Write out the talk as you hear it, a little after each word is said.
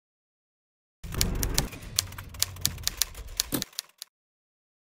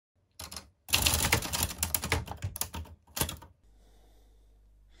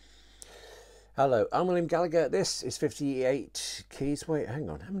Hello, I'm William Gallagher. This is 58 keys. Wait,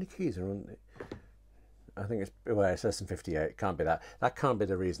 hang on. How many keys are on? I think it's less than 58. It can't be that. That can't be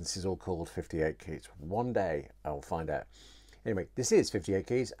the reason this is all called 58 keys. One day I'll find out. Anyway, this is 58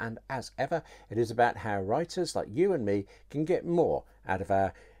 keys, and as ever, it is about how writers like you and me can get more out of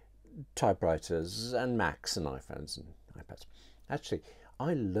our typewriters and Macs and iPhones and iPads. Actually,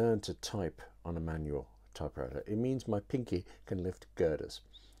 I learned to type on a manual typewriter. It means my pinky can lift girders.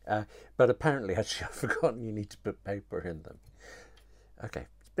 But apparently, actually, I've forgotten you need to put paper in them. Okay,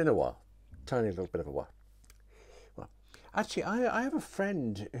 it's been a while. Tiny little bit of a while. Well, actually, I have a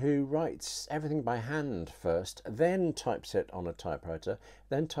friend who writes everything by hand first, then types it on a typewriter,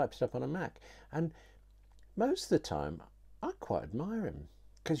 then types it up on a Mac. And most of the time, I quite admire him.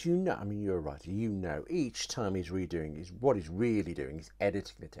 Because I mean, you're a writer, each time he's redoing, what he's really doing is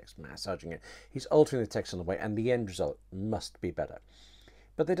editing the text, massaging it. He's altering the text on the way, and the end result must be better.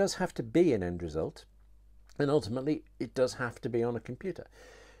 But there does have to be an end result, and ultimately it does have to be on a computer.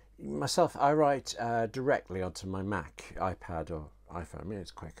 Myself, I write directly onto my Mac, iPad or iPhone. I mean,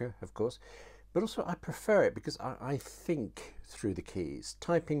 it's quicker, of course, but also I prefer it because I think through the keys.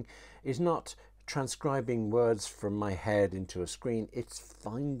 Typing is not transcribing words from my head into a screen, it's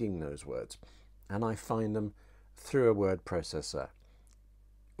finding those words, and I find them through a word processor,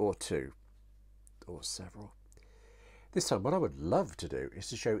 or two, or several. This time, what I would love to do is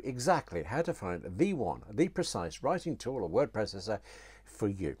to show exactly how to find the precise writing tool or word processor for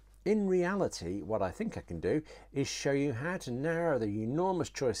you. In reality, what I think I can do is show you how to narrow the enormous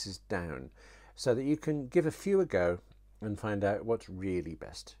choices down so that you can give a few a go and find out what's really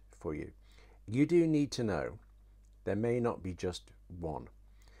best for you. You do need to know there may not be just one.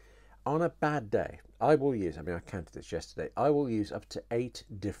 On a bad day, I counted this yesterday, I will use up to 8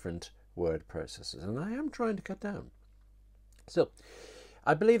 different word processors, and I am trying to cut down. So,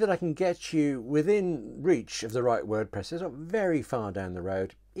 I believe that I can get you within reach of the right word processor very far down the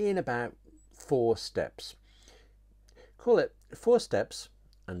road in about 4 steps. Call it 4 steps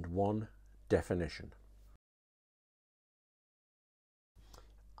and 1 definition.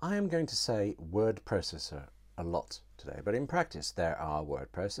 I am going to say word processor a lot today, but in practice there are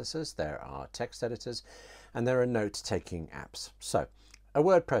word processors, there are text editors, and there are note-taking apps. So, a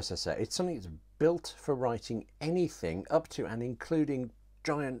word processor, it's something that's built for writing anything up to and including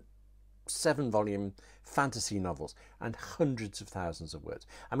giant 7-volume fantasy novels and hundreds of thousands of words.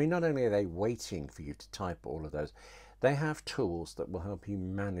 I mean, not only are they waiting for you to type all of those, they have tools that will help you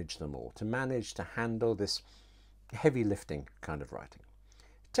manage them all, to handle this heavy lifting kind of writing.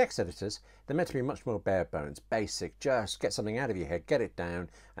 Text editors, they're meant to be much more bare bones, basic, just get something out of your head, get it down,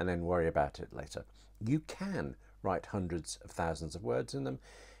 and then worry about it later. You can write hundreds of thousands of words in them,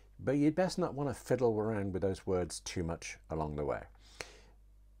 but you'd best not want to fiddle around with those words too much along the way.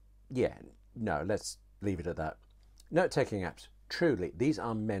 Yeah, no, let's leave it at that. Note-taking apps, truly, these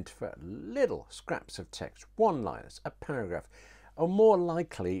are meant for little scraps of text, one-liners, a paragraph, or more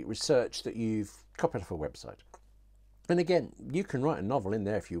likely research that you've copied off a website. And again, you can write a novel in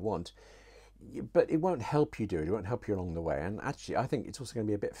there if you want, but it won't help you do it. It won't help you along the way. And actually, I think it's also going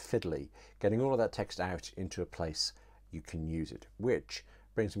to be a bit fiddly getting all of that text out into a place you can use it, which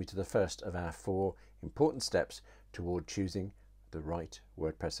brings me to the first of our 4 important steps toward choosing the right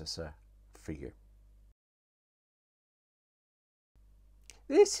word processor for you.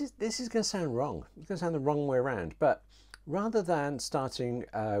 This is going to sound wrong. It's going to sound the wrong way around, but rather than starting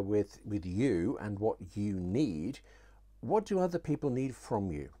with you and what you need, what do other people need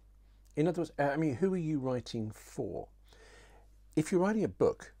from you? In other words, who are you writing for? If you're writing a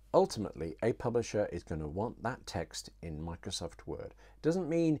book, ultimately a publisher is going to want that text in Microsoft Word. Doesn't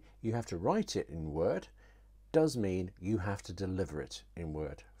mean you have to write it in Word, does mean you have to deliver it in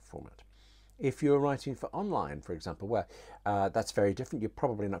Word format. If you're writing for online, for example, where that's very different, you're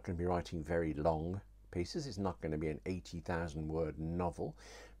probably not going to be writing very long pieces. It's not going to be an 80,000 word novel,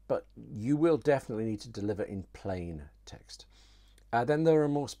 but you will definitely need to deliver in plain text. Then there are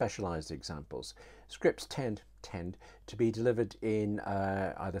more specialized examples. Scripts tend to be delivered in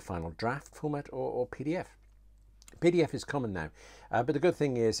either final draft format or PDF. PDF is common now, but the good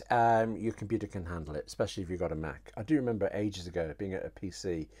thing is your computer can handle it, especially if you've got a Mac. I do remember ages ago being at a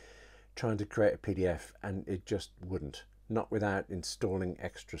PC trying to create a PDF and it just wouldn't, not without installing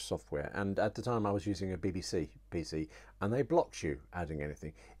extra software. And at the time I was using a BBC PC and they blocked you adding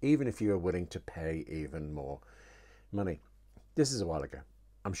anything, even if you were willing to pay even more money. This is a while ago.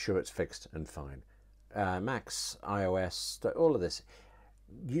 I'm sure it's fixed and fine. Macs, iOS, all of this,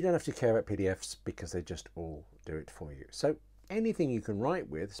 you don't have to care about PDFs because they just all do it for you. So anything you can write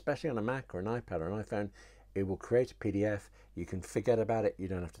with, especially on a Mac or an iPad or an iPhone, it will create a PDF. You can forget about it. You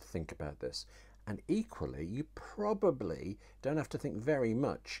don't have to think about this. And equally, you probably don't have to think very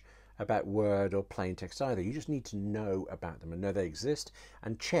much about Word or plain text either. You just need to know about them and know they exist,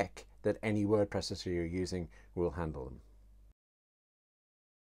 and check that any word processor you're using will handle them.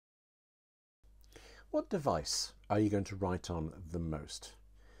 What device are you going to write on the most?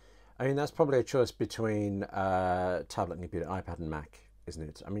 I mean, that's probably a choice between tablet and computer, iPad and Mac, isn't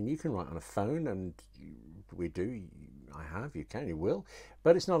it? I mean, you can write on a phone, and we do. I have, you can, you will,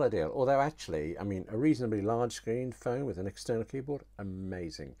 but it's not ideal. Although actually, I mean, a reasonably large screen phone with an external keyboard,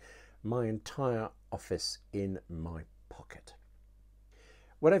 amazing. My entire office in my pocket.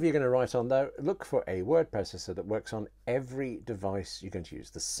 Whatever you're going to write on though, look for a word processor that works on every device you're going to use,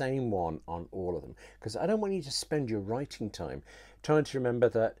 the same one on all of them. Because I don't want you to spend your writing time trying to remember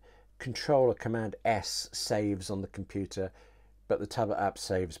that Control or Command S saves on the computer, but the tablet app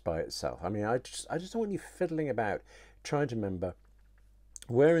saves by itself. I mean, I just don't want you fiddling about trying to remember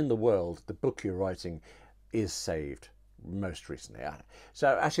where in the world the book you're writing is saved most recently.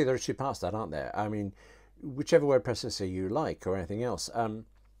 So actually there are two parts to that, aren't there? I mean, whichever word processor you like or anything else.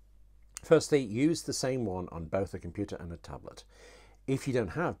 Firstly, use the same one on both a computer and a tablet. If you don't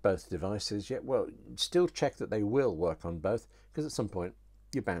have both devices yet, well, still check that they will work on both, because at some point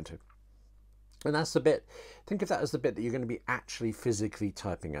you're bound to. And that's the bit, think of that as the bit that you're going to be actually physically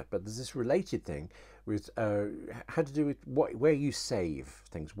typing at. But there's this related thing with how to do with where you save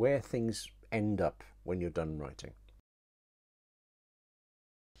things, where things end up when you're done writing.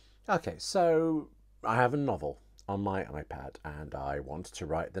 Okay, so I have a novel on my iPad and I want to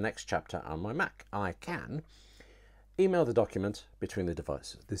write the next chapter on my Mac. I can email the document between the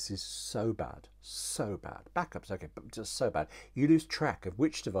devices. This is so bad, so bad. Backups, okay, but just so bad. You lose track of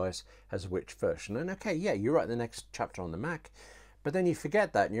which device has which version. And okay, yeah, you write the next chapter on the Mac, but then you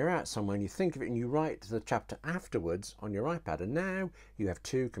forget that and you're out somewhere and you think of it and you write the chapter afterwards on your iPad. And now you have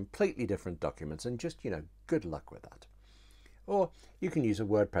two completely different documents, and just, good luck with that. Or you can use a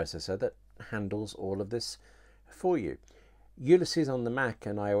word processor that handles all of this for you. Ulysses on the Mac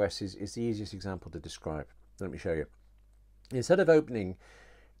and iOS is the easiest example to describe. Let me show you. Instead of opening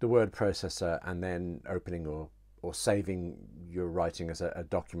the word processor and then opening or saving your writing as a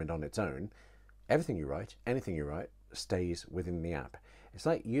document on its own, everything you write, anything you write, stays within the app. It's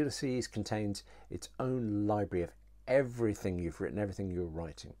like Ulysses contains its own library of everything you've written, everything you're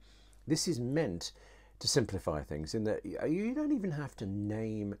writing. This is meant to simplify things in that you don't even have to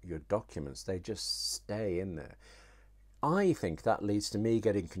name your documents, they just stay in there. I think that leads to me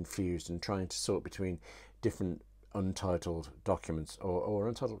getting confused and trying to sort between different untitled documents or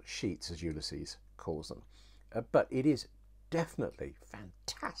untitled sheets, as Ulysses calls them. But it is definitely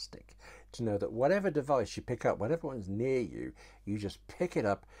fantastic to know that whatever device you pick up, whatever one's near you, you just pick it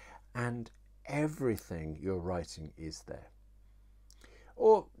up and everything you're writing is there.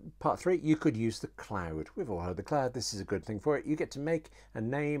 Or part 3, you could use the cloud. We've all heard the cloud. This is a good thing for it. You get to make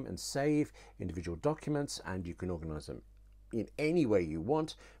and name and save individual documents, and you can organize them in any way you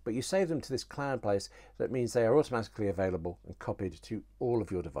want, but you save them to this cloud place. That means they are automatically available and copied to all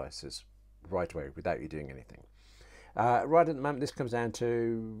of your devices right away without you doing anything. Right at the moment, this comes down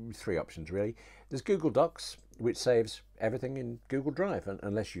to 3 options really. There's Google Docs, which saves everything in Google Drive,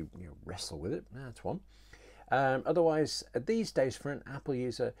 unless you wrestle with it. That's one. Otherwise, these days for an Apple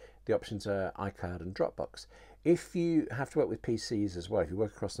user, the options are iCloud and Dropbox. If you have to work with PCs as well, if you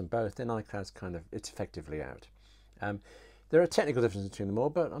work across them both, then iCloud's it's effectively out. There are technical differences between them all,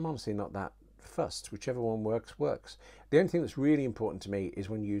 but I'm honestly not that fussed. Whichever one works, works. The only thing that's really important to me is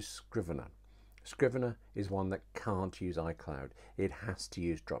when you use Scrivener. Scrivener is one that can't use iCloud. It has to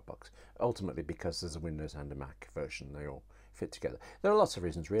use Dropbox, ultimately because there's a Windows and a Mac version. They all fit together. There are lots of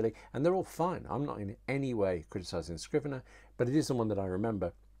reasons really, and they're all fine. I'm not in any way criticizing Scrivener, but it is the one that I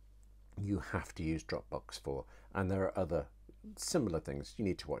remember you have to use Dropbox for, and there are other similar things you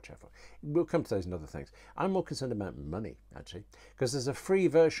need to watch out for. We'll come to those and other things. I'm more concerned about money actually, because there's a free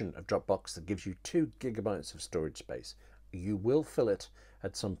version of Dropbox that gives you 2 gigabytes of storage space. You will fill it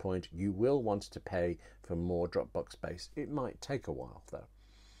at some point. You will want to pay for more Dropbox space. It might take a while though.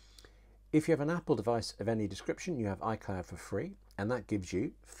 If you have an Apple device of any description, you have iCloud for free, and that gives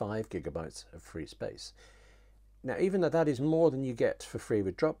you 5 gigabytes of free space. Now, even though that is more than you get for free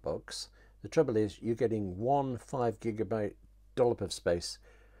with Dropbox, the trouble is you're getting one 5 gigabyte dollop of space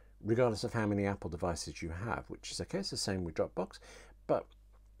regardless of how many Apple devices you have, which is okay. It's the same with Dropbox, but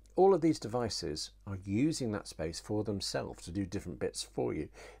all of these devices are using that space for themselves to do different bits for you.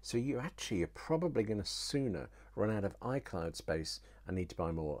 So you actually are probably going to sooner run out of iCloud space and need to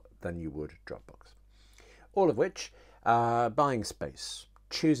buy more than you would Dropbox. All of which, buying space,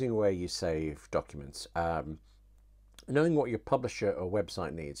 choosing where you save documents, knowing what your publisher or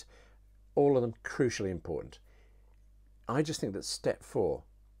website needs, all of them crucially important. I just think that step 4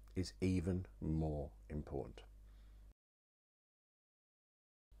 is even more important.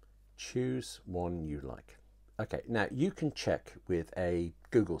 Choose one you like. Okay, now you can check with a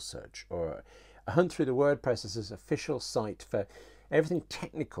Google search or a hunt through the word processor's official site for everything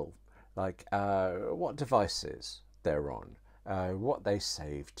technical, like what devices they're on, what they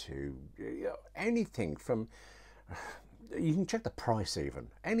save to, anything from, you can check the price even.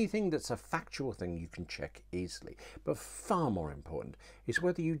 Anything that's a factual thing you can check easily. But far more important is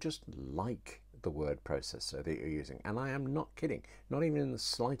whether you just like the word processor that you're using. And I am not kidding, not even in the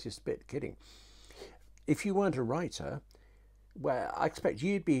slightest bit kidding. If you weren't a writer, well, I expect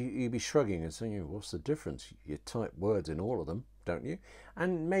you'd be shrugging and saying, what's the difference? You type words in all of them, don't you?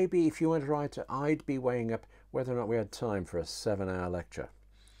 And maybe if you weren't a writer, I'd be weighing up whether or not we had time for a 7-hour lecture.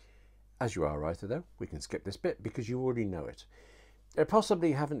 As you are a writer, though, we can skip this bit because you already know it.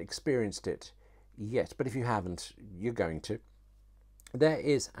 Possibly haven't experienced it yet, but if you haven't, you're going to. There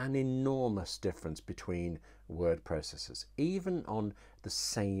is an enormous difference between word processors, even on the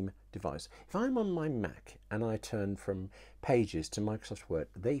same device. If I'm on my Mac and I turn from Pages to Microsoft Word,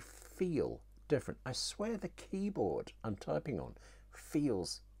 they feel different. I swear the keyboard I'm typing on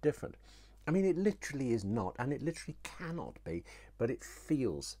feels different. I mean, it literally is not, and it literally cannot be, but it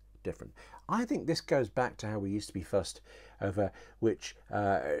feels different. I think this goes back to how we used to be fussed over which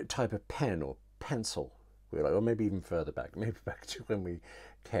type of pen or pencil we like, or maybe even further back, maybe back to when we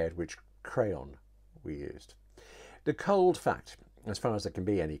cared which crayon we used. The cold fact, as far as there can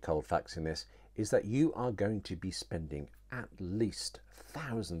be any cold facts in this, is that you are going to be spending at least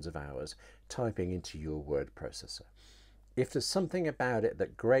thousands of hours typing into your word processor. If there's something about it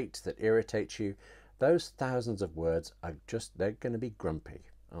that grates, that irritates you, those thousands of words are just, they're going to be grumpy,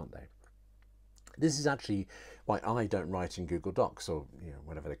 aren't they? This is actually why I don't write in Google Docs, or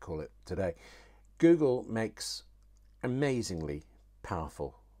whatever they call it today. Google makes amazingly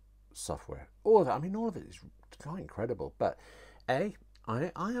powerful software. All of it, I mean, all of it is quite incredible. But A,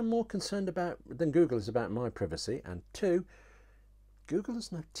 I am more concerned about than Google is about my privacy, and 2, Google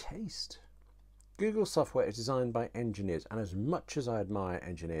has no taste. Google software is designed by engineers, and as much as I admire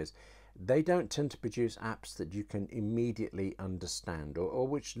engineers, they don't tend to produce apps that you can immediately understand or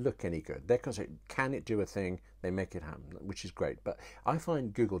which look any good. They're constantly, can it do a thing? They make it happen, which is great. But I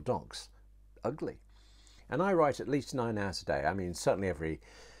find Google Docs ugly. And I write at least 9 hours a day. I mean, certainly every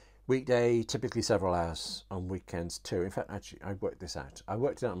weekday, typically several hours on weekends too. In fact, actually, I worked this out. I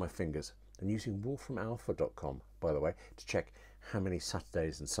worked it out on my fingers, and using wolframalpha.com, by the way, to check how many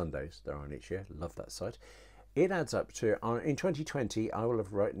Saturdays and Sundays there are in each year. Love that site. It adds up to, in 2020, I will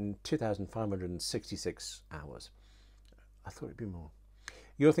have written 2,566 hours. I thought it'd be more.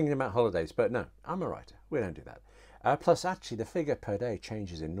 You're thinking about holidays, but no, I'm a writer. We don't do that. Plus, actually, the figure per day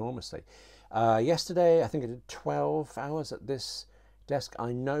changes enormously. Yesterday, I think I did 12 hours at this desk.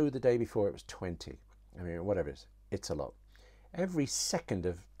 I know the day before it was 20. I mean, whatever it is, it's a lot. Every second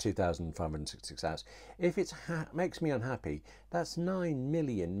of 2,566 hours. If it makes me unhappy, that's 9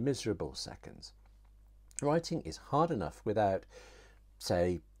 million miserable seconds. Writing is hard enough without,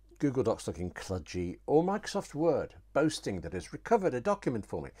 say, Google Docs looking kludgy, or Microsoft Word boasting that it's recovered a document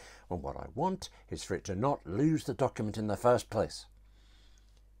for me, when what I want is for it to not lose the document in the first place.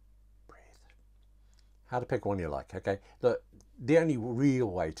 Breathe. How to pick one you like, okay? Look, the only real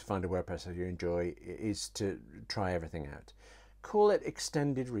way to find a word processor you enjoy is to try everything out. Call it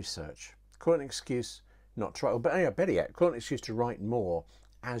extended research. Call it an excuse not to try, but anyway, better yet, call it an excuse to write more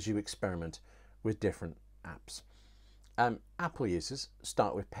as you experiment with different apps. Apple users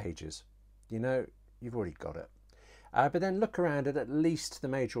start with Pages. You've already got it. But then look around at least the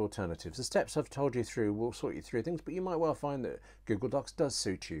major alternatives. The steps I've told you through will sort you through things, but you might well find that Google Docs does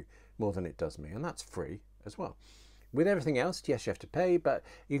suit you more than it does me, and that's free as well. With everything else, yes, you have to pay, but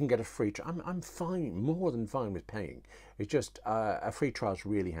you can get a free trial. I'm fine, more than fine with paying. It's just a free trial is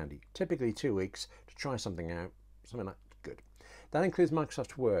really handy. Typically 2 weeks to try something out, something like good. That includes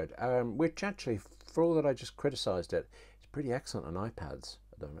Microsoft Word, which actually, for all that I just criticised it, it's pretty excellent on iPads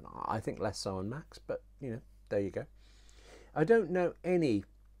at the moment. I think less so on Macs, but there you go. I don't know any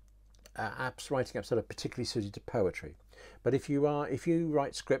writing apps that are particularly suited to poetry, but if you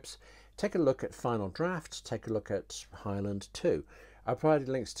write scripts, take a look at Final Draft, take a look at Highland too. I provided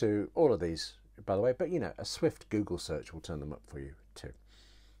links to all of these, by the way, but a swift Google search will turn them up for you too.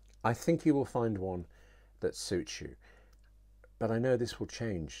 I think you will find one that suits you, but I know this will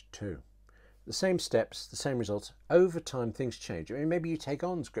change too. The same steps, the same results. Over time, things change. I mean, maybe you take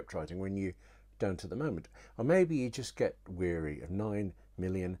on script writing when you don't at the moment, or maybe you just get weary of 9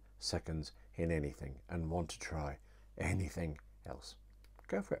 million seconds in anything and want to try anything else.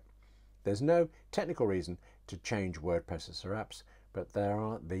 Go for it. There's no technical reason to change word processor apps, but there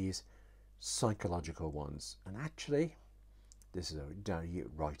are these psychological ones. And actually, this is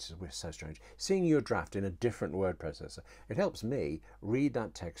writers, we're so strange. Seeing your draft in a different word processor, it helps me read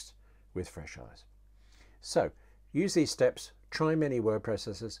that text with fresh eyes. So use these steps, try many word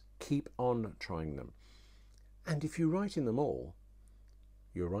processors, keep on trying them. And if you write in them all,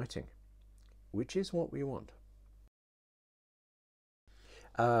 you're writing, which is what we want.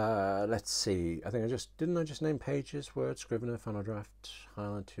 Let's see. I think didn't I just name Pages, Word, Scrivener, Final Draft,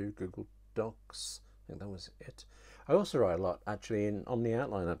 Highline 2, Google Docs? I think that was it. I also write a lot actually in Omni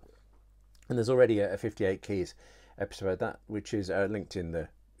Outliner, and there's already a 58 Keys episode that which is linked in the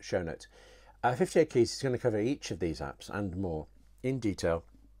show notes. 58 Keys is going to cover each of these apps and more in detail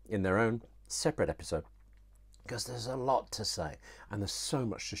in their own separate episode, because there's a lot to say and there's so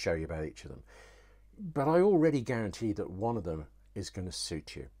much to show you about each of them. But I already guarantee that one of them is going to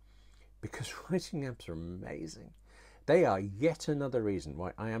suit you, because writing apps are amazing. They are yet another reason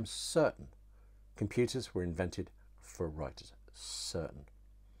why I am certain computers were invented for writers. Certain.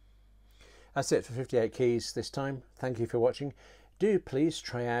 That's it for 58 Keys this time. Thank you for watching. Do please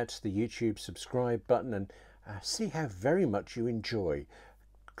try out the YouTube subscribe button and see how very much you enjoy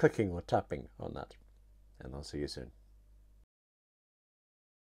clicking or tapping on that. And I'll see you soon.